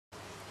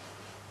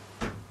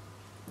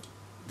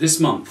This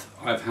month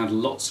I've had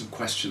lots of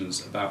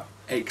questions about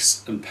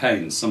aches and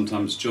pains,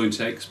 sometimes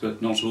joint aches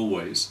but not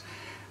always.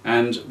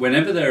 And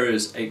whenever there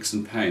is aches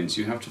and pains,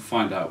 you have to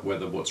find out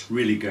whether what's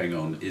really going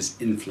on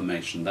is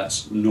inflammation.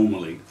 That's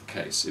normally the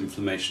case.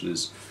 Inflammation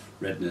is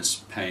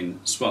redness, pain,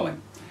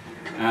 swelling.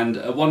 And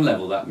at one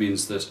level that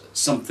means that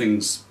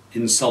something's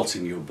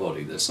insulting your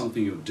body. There's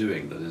something you're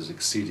doing that is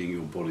exceeding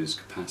your body's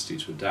capacity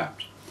to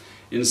adapt.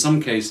 In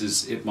some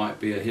cases it might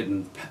be a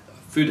hidden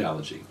food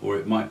allergy, or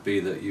it might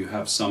be that you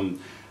have some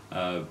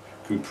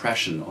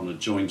compression on a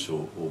joint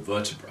or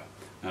vertebra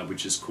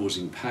which is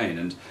causing pain,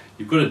 and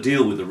you've got to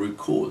deal with the root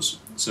cause.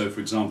 So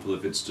for example,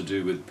 if it's to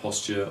do with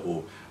posture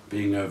or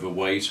being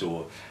overweight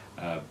or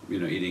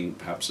eating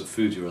perhaps a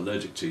food you're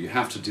allergic to, you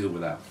have to deal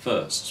with that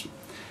first.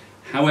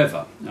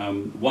 However,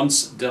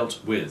 once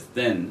dealt with,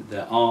 then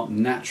there are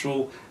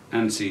natural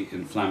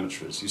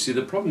anti-inflammatories. You see,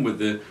 the problem with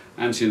the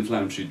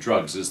anti-inflammatory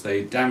drugs is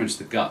they damage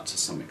the gut to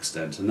some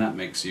extent, and that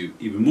makes you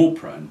even more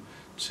prone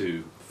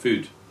to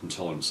food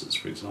intolerances,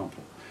 for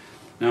example.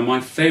 Now,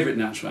 my favourite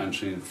natural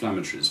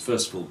anti-inflammatories,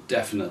 first of all,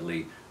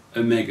 definitely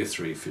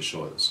omega-3 fish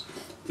oils.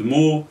 The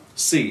more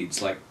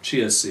seeds, like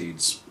chia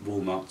seeds,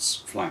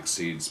 walnuts, flax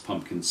seeds,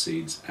 pumpkin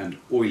seeds, and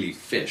oily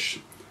fish,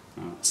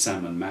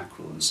 salmon,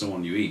 mackerel, and so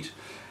on, you eat,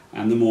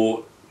 and the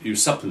more you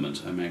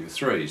supplement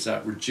omega-3s,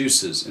 that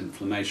reduces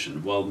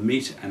inflammation, while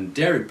meat and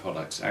dairy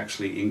products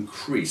actually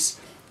increase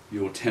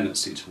your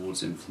tendency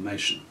towards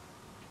inflammation.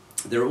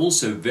 There are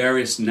also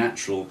various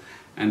natural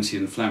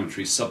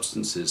anti-inflammatory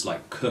substances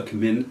like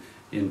curcumin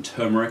in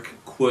turmeric,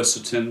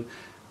 quercetin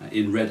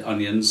in red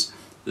onions.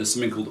 There's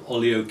something called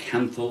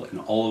oleocanthal in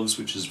olives,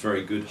 which is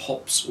very good.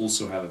 Hops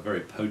also have a very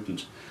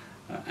potent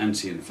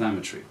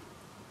anti-inflammatory.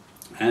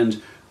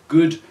 And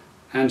good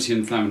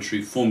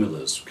anti-inflammatory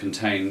formulas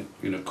contain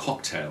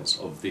cocktails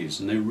of these,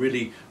 and they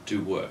really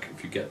do work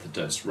if you get the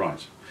dose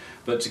right.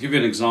 But to give you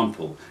an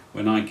example,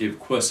 when I give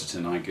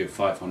quercetin, I give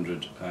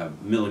 500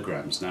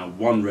 milligrams. Now,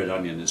 one red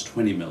onion is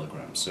 20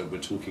 milligrams, so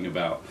we're talking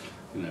about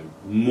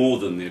more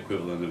than the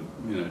equivalent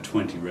of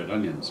 20 red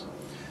onions.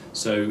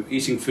 So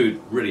eating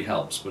food really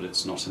helps, but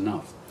it's not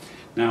enough.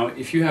 Now,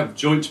 if you have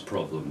joint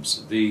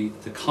problems, the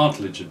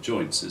cartilage of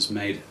joints is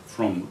made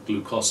from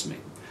glucosamine.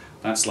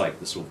 That's like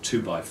the sort of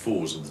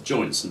 2x4s of the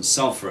joints, and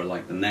sulfur are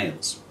like the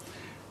nails.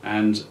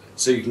 And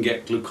so you can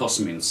get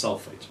glucosamine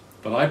sulfate.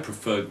 But I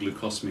prefer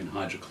glucosamine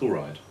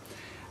hydrochloride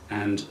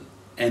and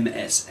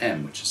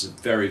MSM, which is a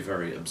very,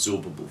 very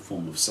absorbable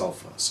form of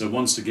sulfur. So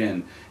once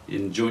again,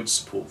 in joint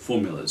support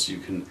formulas, you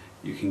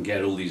can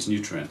get all these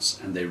nutrients,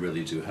 and they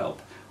really do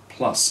help,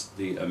 plus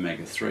the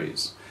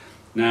omega-3s.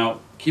 Now,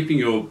 keeping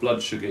your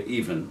blood sugar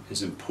even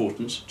is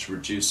important to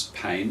reduce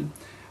pain.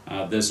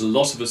 There's a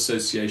lot of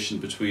association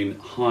between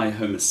high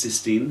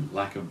homocysteine,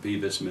 lack of B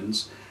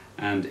vitamins,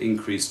 and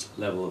increased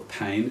level of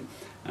pain.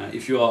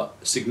 If you are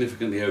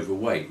significantly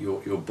overweight,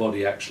 your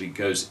body actually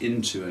goes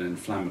into an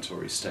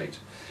inflammatory state.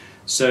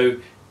 So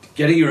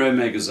getting your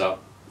omegas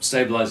up,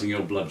 stabilizing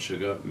your blood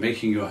sugar,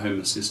 making your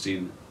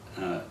homocysteine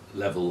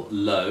level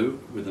low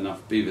with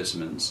enough B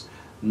vitamins,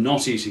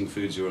 not eating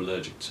foods you're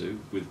allergic to,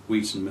 with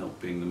wheat and milk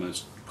being the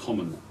most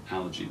common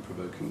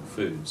allergy-provoking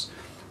foods,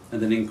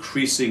 and then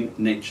increasing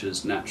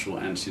nature's natural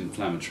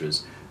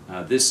anti-inflammatories.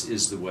 This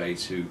is the way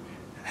to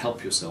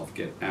help yourself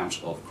get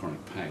out of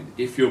chronic pain.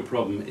 If your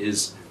problem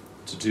is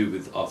to do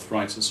with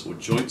arthritis or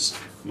joints,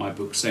 my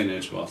book Say No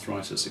to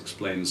Arthritis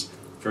explains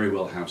very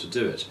well how to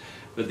do it.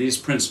 But these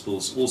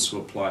principles also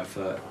apply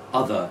for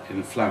other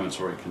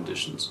inflammatory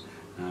conditions,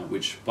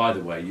 which, by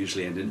the way,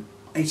 usually end in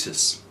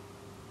itis.